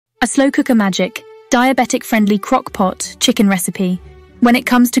A slow cooker magic, diabetic-friendly crock pot chicken recipe. When it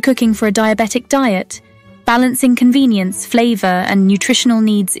comes to cooking for a diabetic diet, balancing convenience, flavor, and nutritional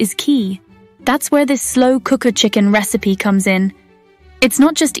needs is key. That's where this slow cooker chicken recipe comes in. It's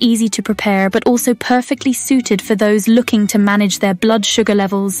not just easy to prepare, but also perfectly suited for those looking to manage their blood sugar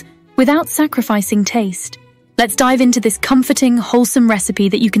levels without sacrificing taste. Let's dive into this comforting, wholesome recipe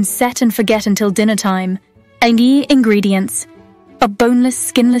that you can set and forget until dinner time. Ingredients: a boneless,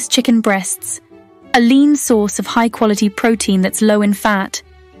 skinless chicken breasts, a lean source of high-quality protein that's low in fat,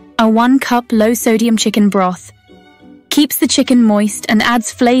 a 1 cup low-sodium chicken broth, keeps the chicken moist and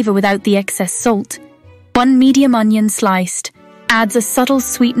adds flavor without the excess salt, 1 medium onion sliced, adds a subtle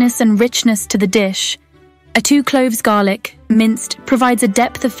sweetness and richness to the dish, a 2 cloves garlic, minced, provides a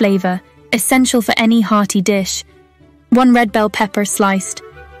depth of flavor, essential for any hearty dish, 1 red bell pepper sliced,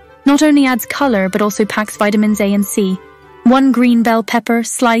 not only adds color but also packs vitamins A and C, 1 green bell pepper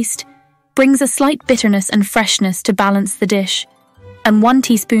sliced, brings a slight bitterness and freshness to balance the dish, and 1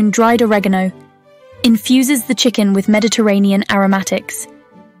 teaspoon dried oregano, infuses the chicken with Mediterranean aromatics,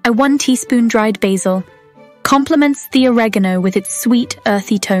 a 1 teaspoon dried basil, complements the oregano with its sweet,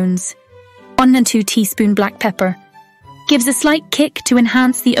 earthy tones, 1 and 2 teaspoon black pepper, gives a slight kick to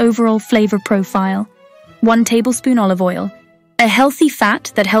enhance the overall flavor profile, 1 tablespoon olive oil, a healthy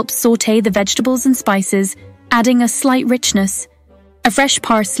fat that helps sauté the vegetables and spices, adding a slight richness, a fresh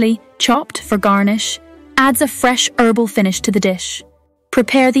parsley, chopped for garnish, adds a fresh herbal finish to the dish.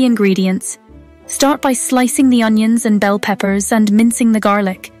 Prepare the ingredients. Start by slicing the onions and bell peppers and mincing the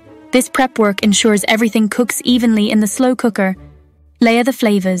garlic. This prep work ensures everything cooks evenly in the slow cooker. Layer the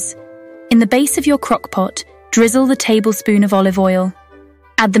flavors. In the base of your crock pot, drizzle the tablespoon of olive oil.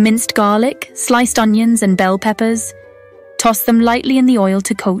 Add the minced garlic, sliced onions and bell peppers. Toss them lightly in the oil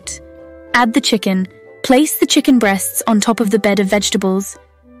to coat. Add the chicken. Place the chicken breasts on top of the bed of vegetables.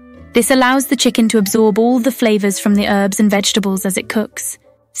 This allows the chicken to absorb all the flavors from the herbs and vegetables as it cooks.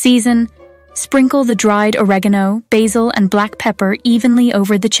 Season. Sprinkle the dried oregano, basil, and black pepper evenly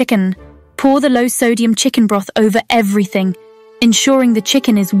over the chicken. Pour the low-sodium chicken broth over everything, ensuring the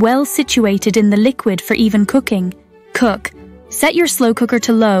chicken is well situated in the liquid for even cooking. Cook. Set your slow cooker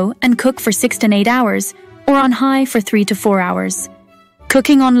to low and cook for 6 to 8 hours, or on high for 3 to 4 hours.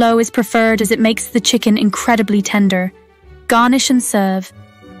 Cooking on low is preferred as it makes the chicken incredibly tender. Garnish and serve.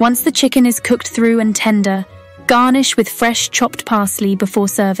 Once the chicken is cooked through and tender, garnish with fresh chopped parsley before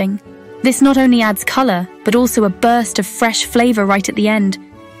serving. This not only adds color, but also a burst of fresh flavor right at the end.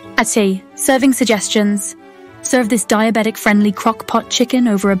 Serving suggestions. Serve this diabetic-friendly crock pot chicken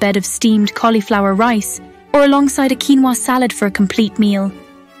over a bed of steamed cauliflower rice, or alongside a quinoa salad for a complete meal.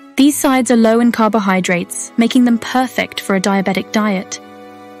 These sides are low in carbohydrates, making them perfect for a diabetic diet.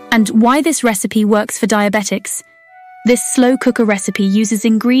 And why this recipe works for diabetics? This slow cooker recipe uses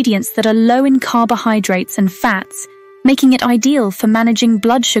ingredients that are low in carbohydrates and fats, making it ideal for managing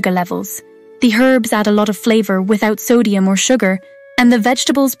blood sugar levels. The herbs add a lot of flavor without sodium or sugar, and the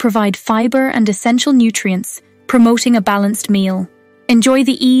vegetables provide fiber and essential nutrients, promoting a balanced meal. Enjoy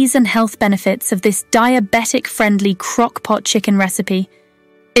the ease and health benefits of this diabetic-friendly crock pot chicken recipe.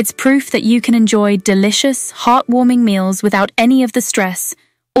 It's proof that you can enjoy delicious, heartwarming meals without any of the stress,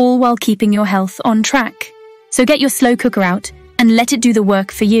 all while keeping your health on track. So get your slow cooker out and let it do the work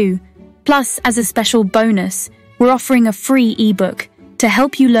for you. Plus, as a special bonus, we're offering a free ebook to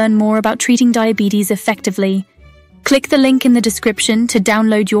help you learn more about treating diabetes effectively. Click the link in the description to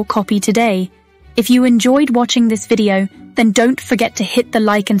download your copy today. If you enjoyed watching this video, then don't forget to hit the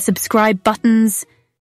like and subscribe buttons.